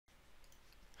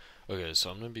Okay, so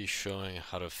I'm going to be showing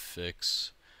how to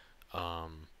fix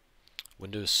um,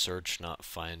 Windows search not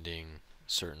finding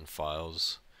certain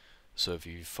files. So if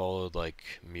you followed like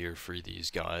me or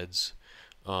Freedy's guides,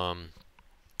 um,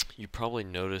 you probably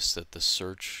noticed that the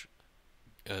search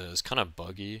is kind of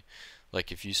buggy.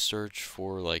 Like if you search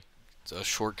for like a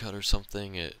shortcut or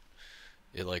something, it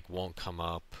like won't come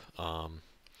up,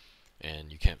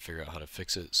 and you can't figure out how to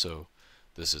fix it. So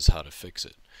this is how to fix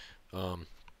it. Um,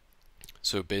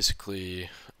 so basically,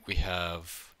 we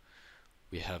have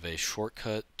we have a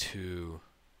shortcut to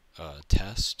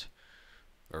test,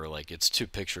 or like it's two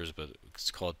pictures, but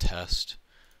it's called test.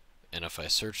 And if I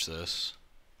search this,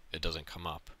 it doesn't come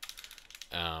up.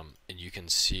 And you can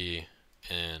see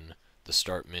in the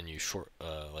start menu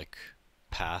like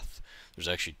path. There's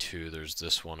actually two. There's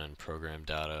this one in program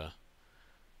data.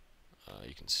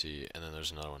 You can see, and then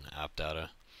there's another one in app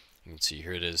data. You can see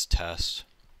here it is test,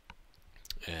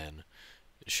 and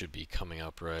it should be coming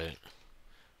up right,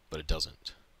 but it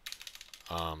doesn't.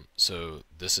 So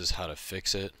this is how to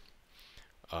fix it.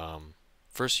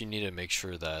 First, you need to make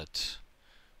sure that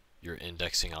your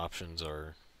indexing options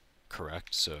are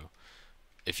correct. So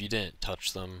if you didn't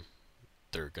touch them,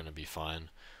 they're going to be fine.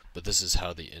 But this is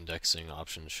how the indexing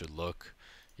options should look.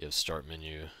 You have start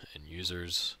menu and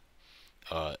users.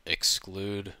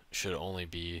 Exclude should only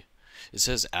be, it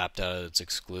says app data that's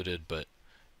excluded, but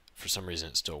for some reason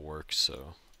it still works.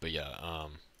 So, but yeah,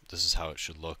 this is how it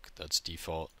should look. That's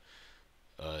default.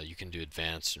 You can do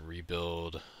advanced and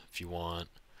rebuild if you want.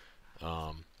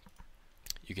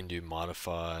 You can do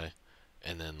modify,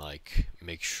 and then like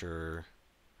make sure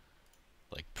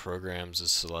like programs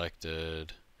is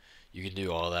selected. You can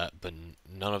do all that, but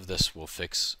none of this will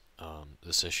fix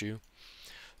this issue.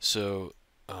 So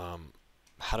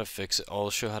how to fix it, I'll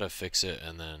show how to fix it,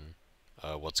 and then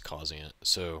what's causing it.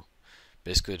 So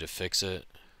basically, to fix it,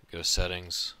 go to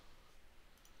settings.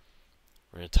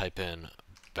 We're going to type in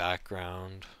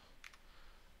background,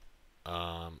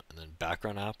 and then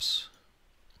background apps,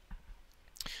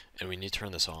 and we need to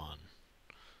turn this on.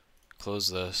 Close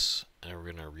this, and we're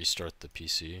going to restart the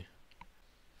PC.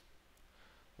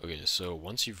 Okay, so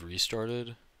once you've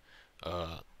restarted,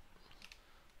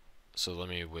 so let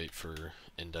me wait for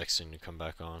indexing to come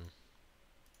back on.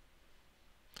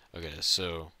 Okay,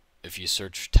 so if you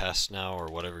search test now, or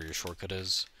whatever your shortcut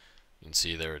is, you can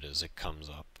see there it is, it comes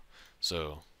up.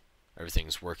 So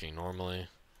everything's working normally.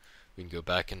 We can go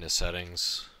back into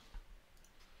settings.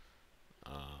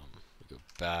 We go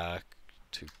back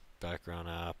to background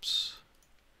apps.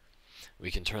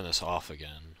 We can turn this off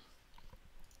again.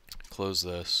 Close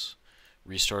this,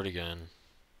 restart again,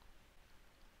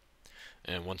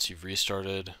 and once you've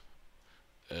restarted,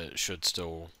 it should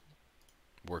still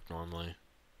work normally.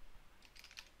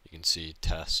 You can see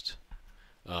test.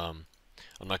 I'm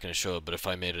not going to show it, but if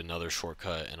I made another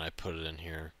shortcut and I put it in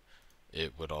here,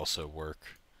 it would also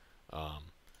work.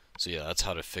 So yeah, that's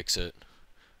how to fix it.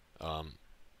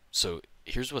 So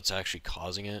here's what's actually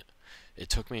causing it. It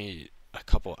took me a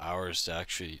couple hours to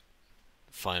actually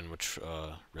find which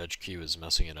reg key was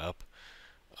messing it up.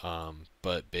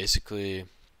 But basically,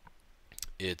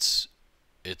 it's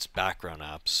background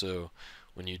apps. So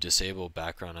when you disable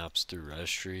background apps through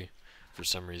registry, for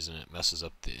some reason it messes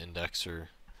up the indexer.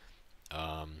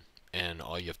 And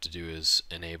all you have to do is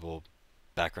enable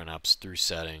background apps through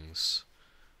settings,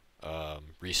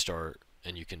 restart,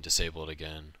 and you can disable it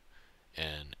again,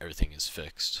 and everything is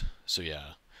fixed. So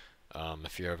yeah,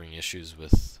 if you're having issues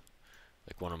with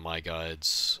like one of my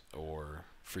guides or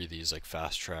Freedy's like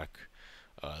fast track,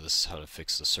 this is how to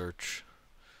fix the search.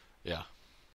 Yeah.